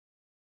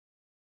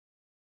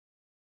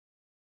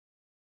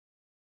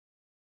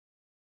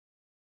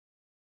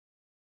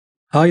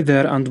Hi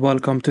there and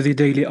welcome to the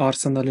Daily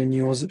Arsenal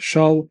News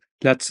Show.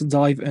 Let's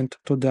dive into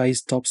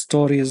today's top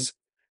stories.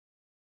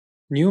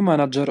 New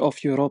manager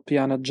of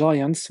European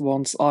Giants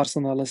wants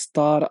Arsenal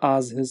star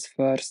as his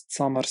first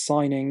summer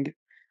signing.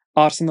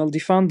 Arsenal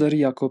defender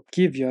Jakub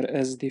Kiwior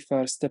is the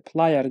first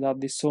player that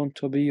the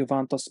soon-to-be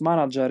Juventus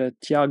manager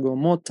Thiago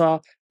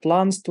Motta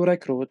plans to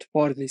recruit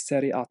for the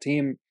Serie A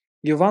team.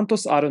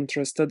 Juventus are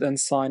interested in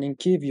signing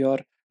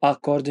Kiwior,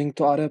 according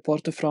to a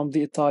report from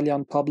the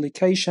Italian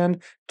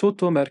publication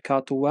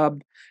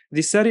TuttoMercatoWeb.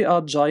 The Serie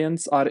A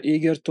Giants are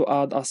eager to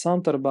add a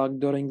centre-back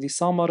during the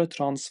summer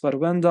transfer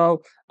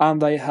window,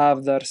 and they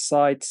have their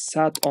sights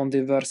set on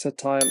the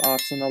versatile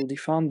Arsenal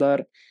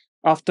defender.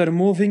 After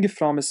moving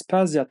from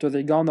Spezia to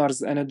the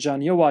Gunners in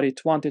January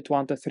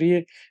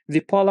 2023,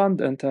 the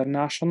Poland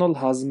international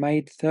has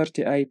made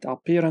 38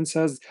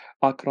 appearances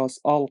across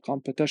all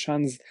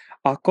competitions.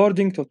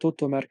 According to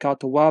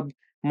TuttoMercatoWeb,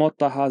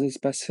 Motta has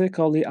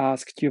specifically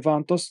asked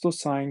Juventus to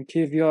sign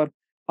Kiwior,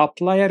 a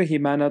player he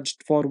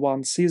managed for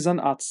one season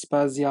at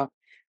Spezia.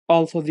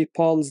 Although the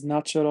Pole's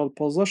natural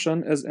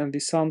position is in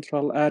the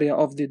central area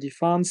of the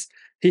defense,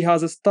 he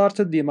has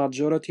started the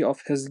majority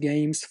of his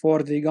games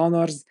for the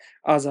Gunners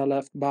as a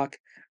left back.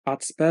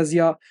 At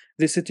Spezia,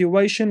 the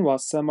situation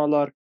was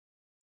similar.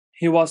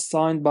 He was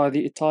signed by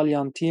the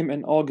Italian team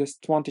in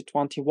August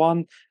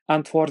 2021,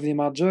 and for the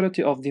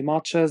majority of the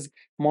matches,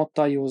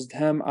 Motta used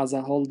him as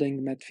a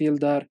holding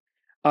midfielder.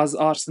 As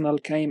Arsenal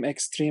came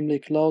extremely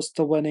close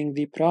to winning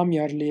the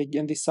Premier League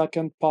in the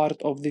second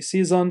part of the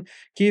season,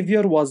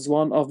 Kiwior was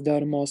one of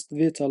their most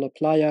vital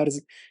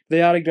players.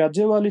 They are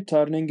gradually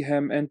turning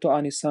him into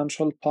an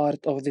essential part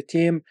of the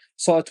team,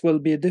 so it will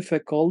be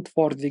difficult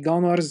for the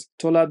Gunners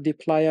to let the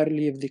player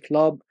leave the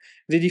club.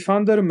 The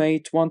defender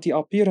made 20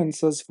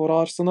 appearances for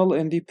Arsenal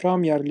in the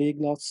Premier League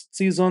last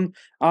season,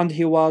 and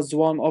he was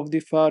one of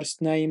the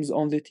first names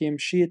on the team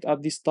sheet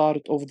at the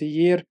start of the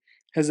year.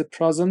 His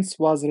presence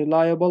was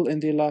reliable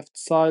in the left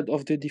side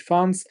of the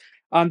defense,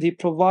 and he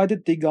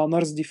provided the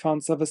Gunners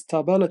defensive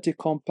stability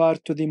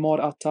compared to the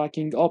more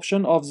attacking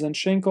option of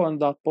Zinchenko in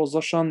that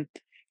position.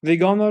 The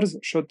Gunners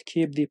should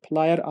keep the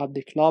player at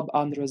the club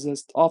and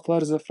resist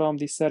offers from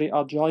the Serie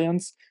A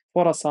giants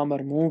for a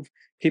summer move.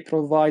 He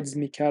provides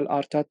Mikel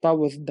Arteta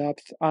with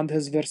depth, and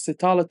his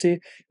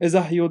versatility is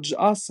a huge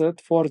asset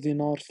for the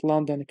North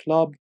London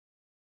club.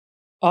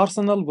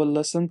 Arsenal will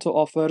listen to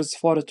offers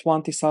for a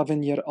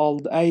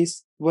 27-year-old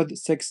ace with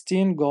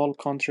 16 goal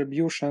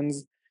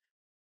contributions.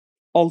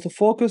 Although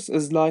focus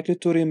is likely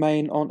to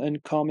remain on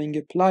incoming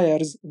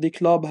players, the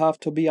club have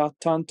to be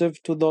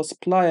attentive to those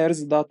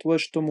players that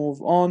wish to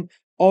move on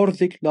or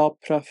the club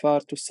prefer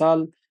to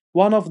sell.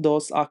 One of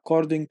those,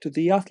 according to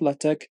The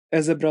Athletic,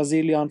 is a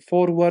Brazilian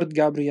forward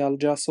Gabriel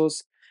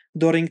Jesus.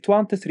 During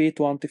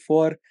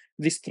 23-24,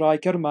 the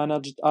striker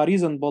managed a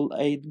reasonable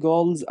 8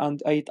 goals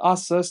and 8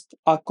 assists,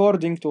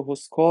 according to who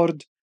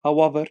scored.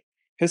 However,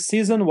 his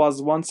season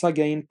was once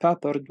again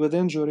peppered with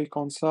injury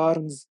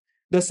concerns,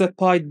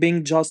 despite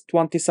being just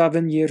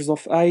 27 years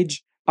of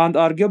age, and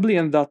arguably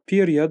in that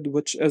period,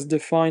 which is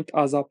defined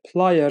as a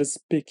player's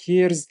peak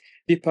years,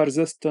 the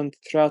persistent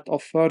threat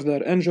of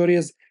further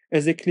injuries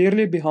is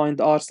clearly behind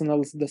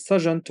Arsenal's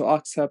decision to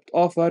accept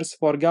offers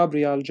for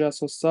Gabriel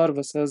Jesus'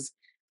 services.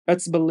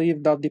 It's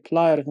believed that the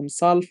player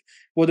himself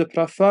would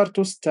prefer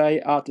to stay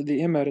at the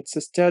Emirates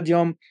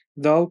Stadium,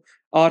 though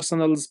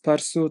Arsenal's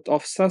pursuit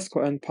of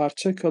Sesko in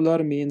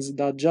particular means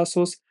that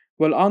Jesus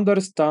will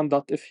understand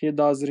that if he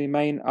does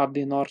remain at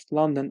the North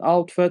London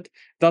outfit,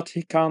 that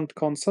he can't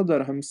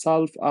consider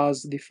himself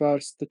as the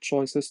first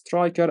choice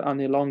striker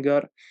any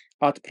longer.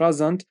 At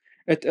present,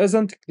 it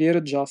isn't clear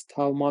just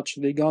how much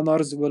the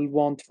Gunners will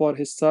want for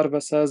his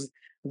services,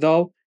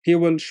 though he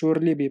will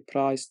surely be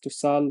priced to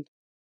sell.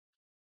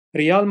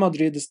 Real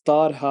Madrid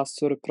star has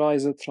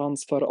surprise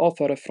transfer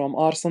offer from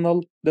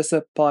Arsenal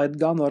despite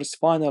Gunners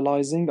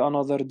finalizing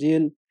another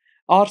deal.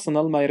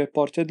 Arsenal may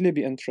reportedly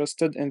be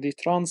interested in the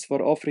transfer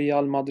of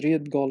Real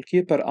Madrid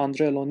goalkeeper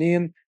Andriy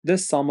Lunin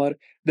this summer,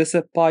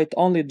 despite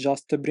only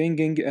just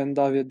bringing in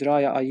David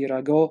Raya a year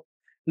ago.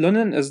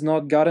 Lunin is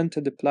not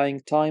guaranteed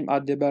playing time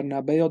at the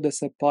Bernabeu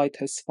despite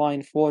his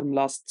fine form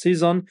last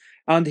season,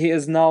 and he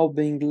is now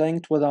being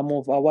linked with a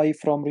move away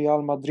from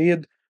Real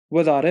Madrid,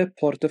 with a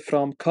report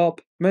from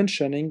COP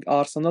mentioning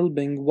Arsenal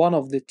being one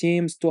of the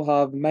teams to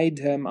have made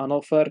him an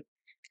offer.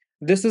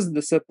 This is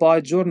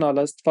despite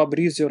journalist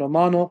Fabrizio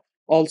Romano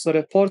also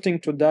reporting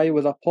today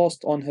with a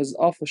post on his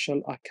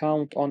official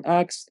account on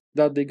X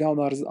that the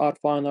Gunners are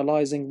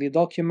finalizing the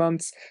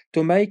documents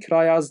to make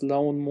Raya's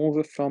loan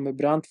move from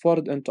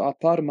Brentford into a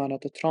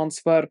permanent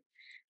transfer.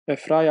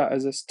 If Raya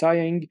is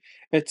staying,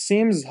 it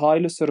seems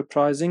highly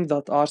surprising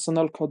that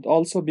Arsenal could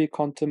also be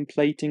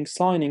contemplating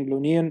signing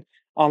Lunin,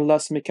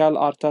 unless Mikel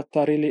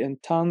Arteta really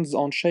intends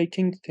on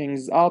shaking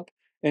things up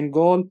in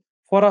goal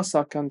for a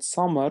second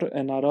summer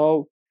in a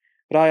row.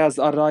 Raya's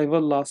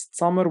arrival last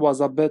summer was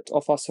a bit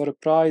of a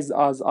surprise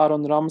as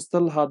Aaron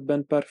Ramsdale had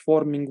been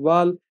performing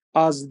well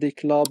as the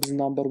club's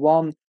number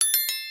one.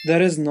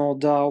 There is no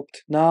doubt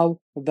now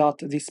that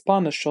the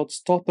Spanish shot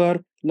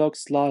stopper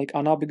looks like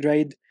an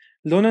upgrade.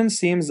 Lunin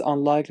seems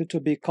unlikely to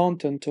be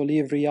content to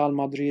leave Real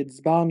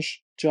Madrid's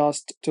bench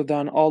just to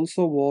then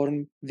also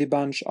warm the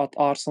bench at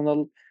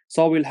Arsenal,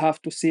 so we'll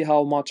have to see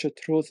how much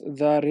truth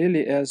there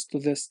really is to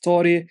this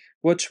story,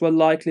 which will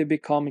likely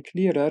become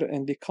clearer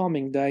in the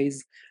coming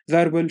days.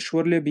 There will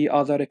surely be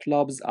other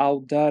clubs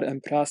out there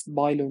impressed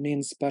by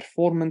Lunin's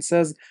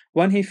performances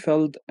when he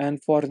filled in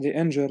for the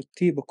injured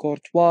Thibaut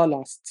Courtois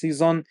last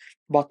season,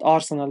 but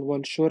Arsenal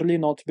will surely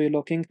not be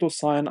looking to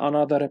sign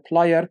another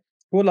player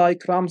who, like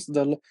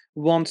Ramsdale,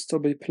 wants to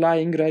be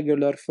playing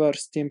regular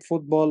first team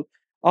football.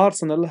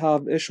 Arsenal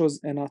have issues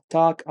in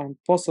attack and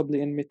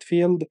possibly in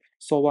midfield,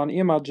 so one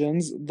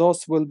imagines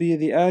those will be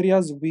the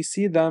areas we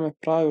see them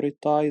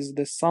prioritize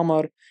this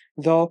summer,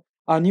 though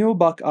a new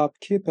backup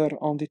keeper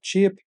on the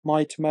cheap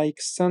might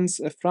make sense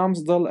if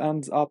Ramsdale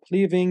ends up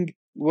leaving,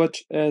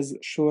 which is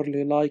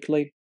surely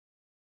likely.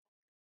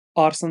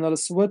 Arsenal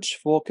switch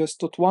focus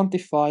to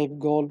 25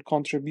 goal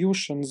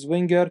contributions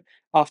winger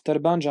after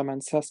Benjamin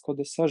Sesko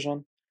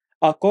decision.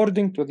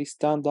 According to the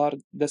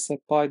Standard,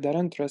 despite their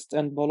interest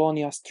in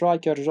Bologna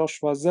striker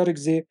Joshua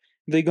Zirkzee,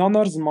 the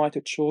Gunners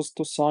might choose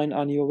to sign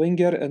a new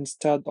winger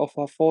instead of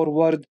a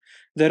forward.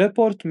 The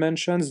report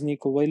mentions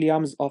Nico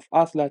Williams of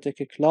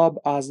Athletic Club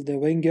as the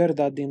winger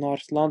that the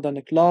North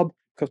London club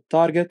could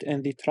target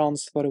in the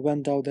transfer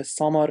window this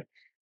summer.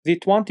 The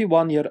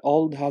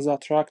 21-year-old has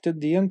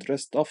attracted the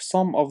interest of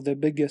some of the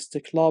biggest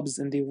clubs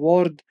in the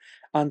world,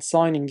 and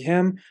signing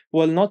him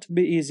will not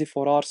be easy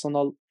for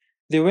Arsenal.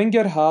 The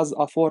winger has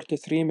a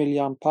 £43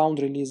 million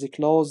release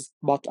clause,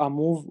 but a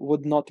move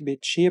would not be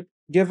cheap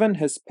given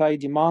his pay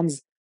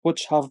demands,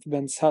 which have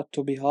been said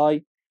to be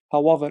high.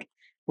 However,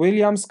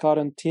 Williams'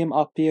 current team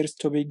appears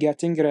to be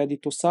getting ready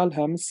to sell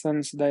him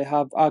since they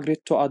have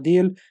agreed to a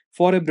deal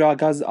for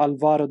Braga's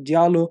Alvaro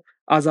Diallo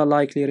as a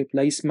likely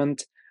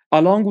replacement.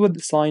 Along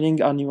with signing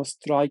a new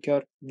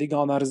striker, the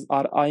Gunners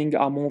are eyeing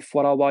a move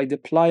for a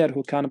wide player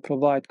who can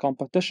provide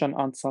competition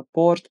and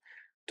support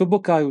to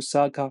Bukayo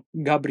Saka,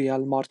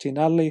 Gabriel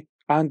Martinelli,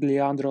 and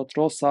Leandro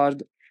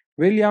Trossard.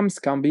 Williams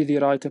can be the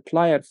right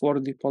player for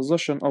the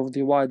position of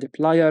the wide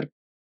player,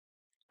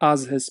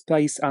 as his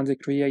pace and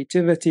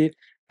creativity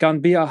can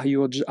be a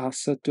huge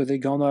asset to the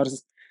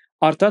Gunners.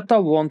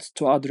 Arteta wants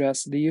to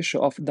address the issue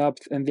of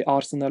depth in the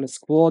Arsenal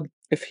squad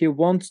if he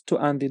wants to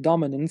end the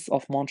dominance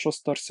of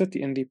Manchester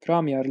City in the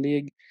Premier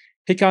League.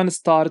 He can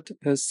start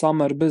his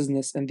summer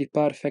business in the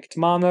perfect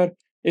manner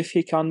if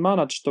he can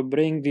manage to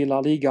bring the La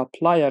Liga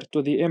player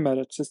to the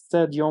Emirates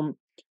Stadium.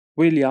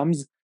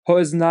 Williams, who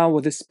is now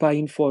with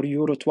Spain for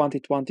Euro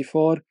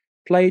 2024,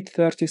 played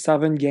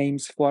 37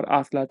 games for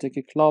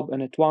Athletic Club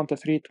in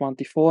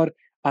 23-24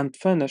 and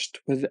finished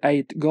with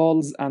 8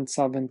 goals and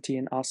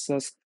 17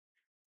 assists.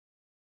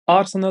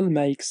 Arsenal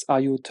makes a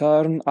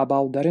U-turn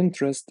about their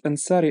interest in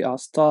Serie A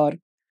star.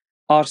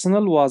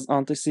 Arsenal was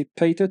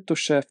anticipated to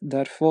shift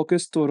their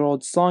focus to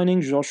road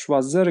signing Joshua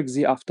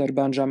Zirkzee after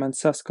Benjamin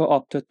Sesko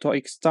opted to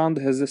extend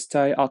his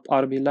stay at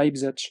RB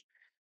Leipzig.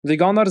 The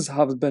Gunners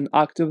have been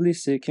actively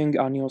seeking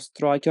a new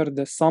striker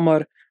this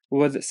summer,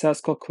 with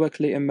Sesko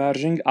quickly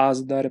emerging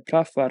as their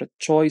preferred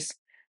choice.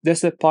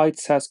 Despite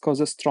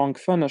Sesko's strong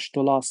finish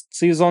to last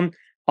season,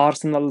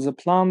 Arsenal's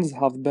plans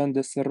have been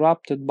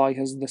disrupted by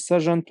his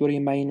decision to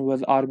remain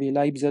with RB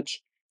Leipzig.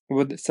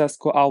 With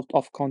Sesko out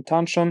of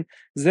contention,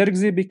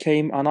 Zirkzee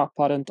became an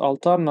apparent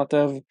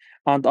alternative,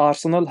 and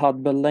Arsenal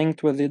had been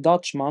linked with the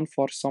Dutchman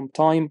for some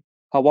time.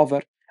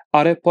 However,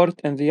 a report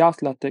in The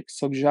Athletic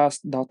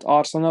suggests that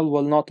Arsenal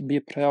will not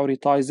be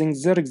prioritizing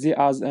Zirkzee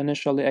as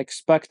initially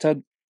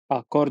expected.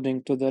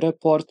 According to the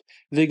report,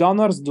 the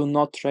Gunners do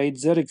not rate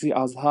Zirkzee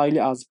as highly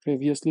as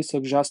previously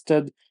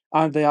suggested,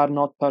 and they are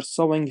not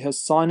pursuing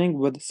his signing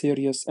with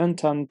serious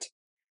intent.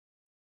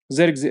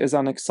 Zirkzee is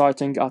an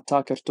exciting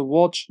attacker to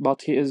watch,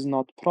 but he is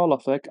not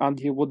prolific and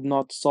he would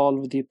not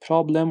solve the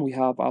problem we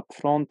have up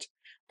front.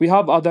 We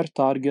have other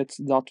targets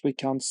that we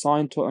can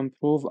sign to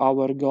improve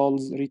our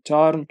goals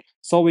return,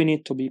 so we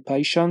need to be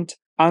patient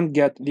and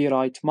get the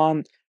right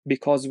man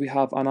because we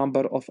have a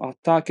number of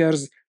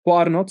attackers who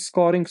are not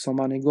scoring so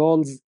many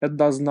goals. It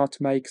does not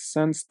make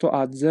sense to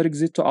add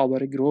Zirkzee to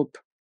our group.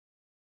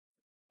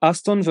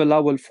 Aston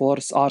Villa will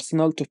force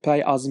Arsenal to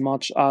pay as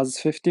much as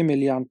 £50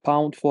 million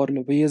for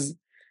Luiz.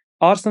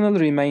 Arsenal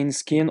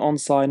remains keen on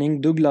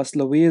signing Douglas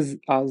Luiz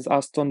as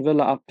Aston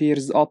Villa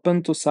appears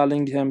open to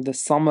selling him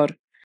this summer.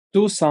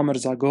 2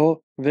 summers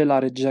ago, Villa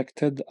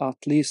rejected at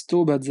least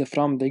 2 bids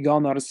from the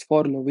Gunners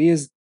for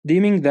Luiz,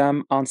 deeming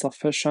them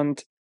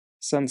insufficient.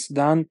 Since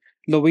then,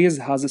 Luiz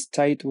has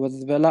stayed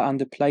with Villa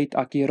and played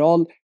a key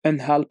role in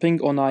helping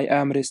Unai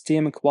Emery's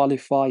team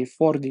qualify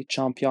for the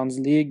Champions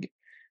League.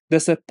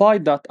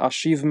 Despite that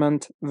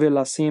achievement,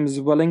 Villa seems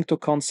willing to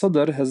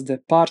consider his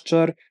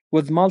departure,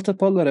 with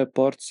multiple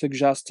reports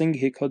suggesting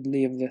he could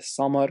leave this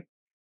summer.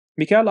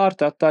 Mikel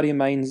Arteta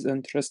remains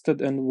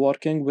interested in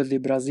working with the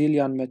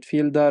Brazilian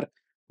midfielder,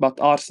 but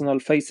Arsenal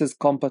faces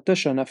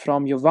competition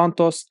from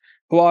Juventus,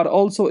 who are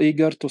also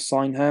eager to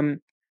sign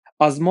him.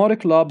 As more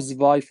clubs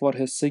vie for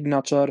his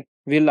signature,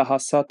 Villa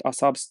has set a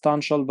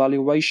substantial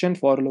valuation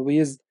for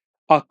Luiz.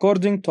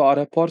 According to a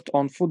report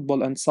on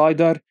Football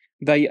Insider,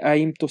 they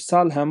aim to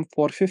sell him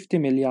for £50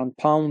 million.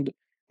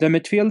 The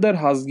midfielder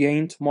has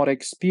gained more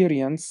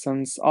experience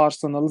since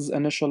Arsenal's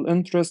initial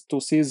interest 2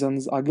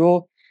 seasons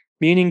ago,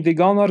 meaning the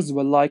Gunners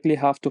will likely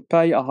have to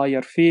pay a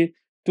higher fee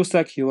to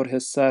secure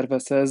his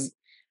services.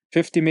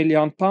 £50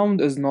 million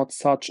is not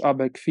such a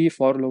big fee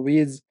for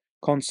Luiz,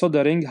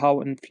 considering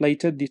how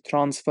inflated the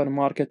transfer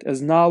market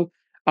is now,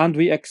 and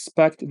we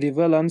expect the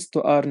villains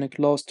to earn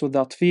close to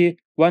that fee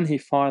when he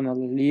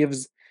finally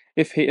leaves.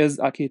 If he is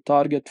a key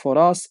target for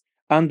us,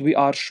 and we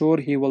are sure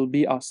he will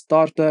be a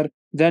starter,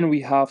 then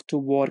we have to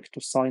work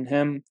to sign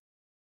him.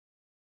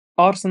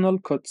 Arsenal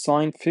could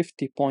sign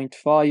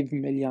 £50.5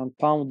 million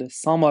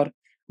this summer,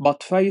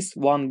 but face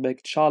one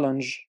big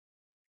challenge.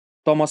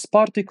 Thomas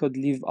Partey could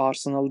leave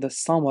Arsenal this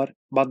summer,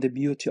 but the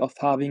beauty of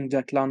having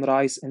Declan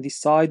Rice in the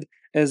side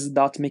is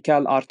that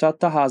Mikel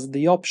Arteta has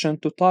the option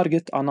to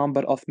target a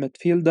number of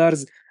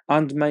midfielders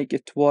and make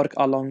it work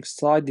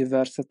alongside the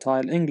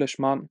versatile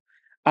Englishman.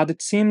 And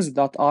it seems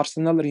that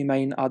Arsenal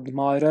remain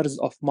admirers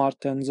of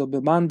Martin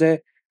Zubimande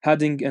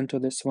heading into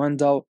this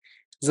window.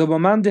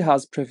 Zubimande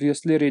has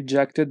previously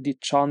rejected the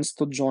chance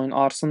to join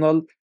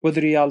Arsenal with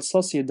Real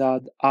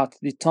Sociedad at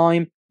the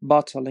time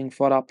battling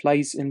for a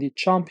place in the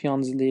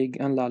Champions League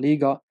and La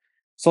Liga.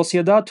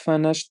 Sociedad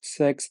finished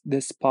sixth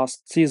this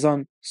past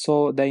season,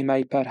 so they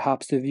may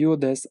perhaps view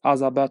this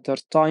as a better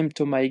time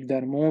to make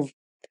their move.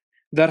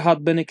 There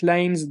had been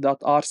claims that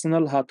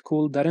Arsenal had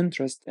cooled their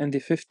interest in the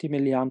 £50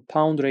 million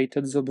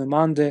rated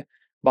Zubimande,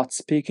 but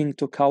speaking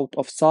to Cout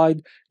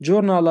Offside,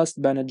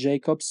 journalist Bennett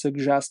Jacobs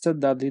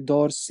suggested that the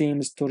door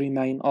seems to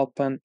remain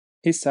open.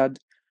 He said,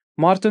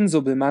 Martin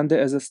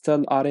Zubimande is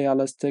still a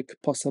realistic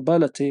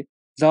possibility,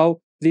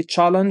 though the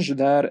challenge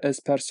there is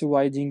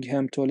persuading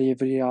him to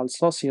leave Real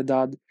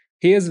Sociedad.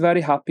 He is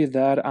very happy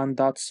there, and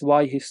that's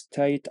why he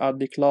stayed at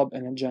the club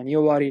in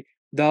January,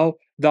 though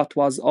that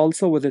was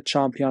also with the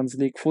Champions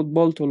League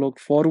football to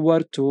look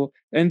forward to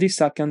in the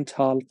second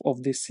half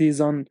of the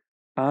season.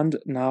 And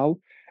now,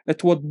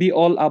 it would be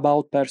all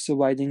about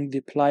persuading the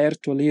player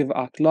to leave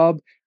a club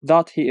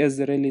that he is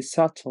really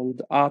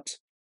settled at.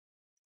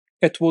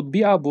 It would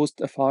be a boost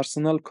if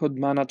Arsenal could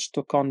manage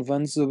to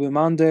convince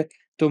Zubimande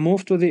to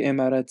move to the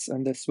Emirates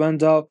in this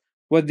window,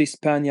 with the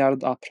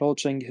Spaniard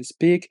approaching his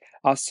peak,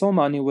 as so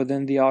many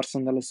within the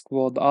Arsenal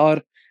squad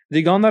are.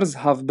 The Gunners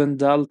have been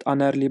dealt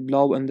an early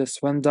blow in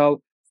this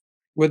window,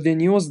 with the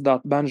news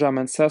that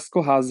Benjamin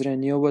Sesko has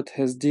renewed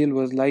his deal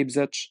with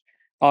Leipzig.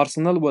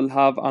 Arsenal will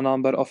have a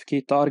number of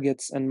key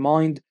targets in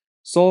mind,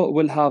 so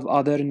will have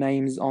other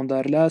names on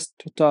their list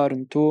to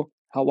turn to.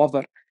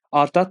 However,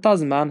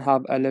 Arteta's men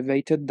have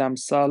elevated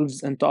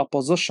themselves into a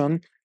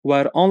position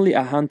where only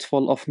a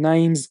handful of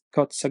names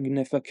could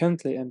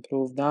significantly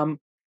improve them.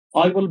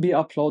 I will be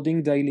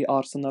uploading daily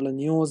Arsenal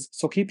news,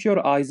 so keep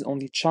your eyes on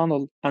the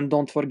channel and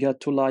don't forget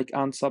to like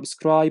and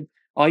subscribe.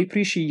 I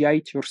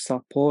appreciate your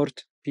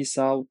support. Peace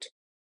out.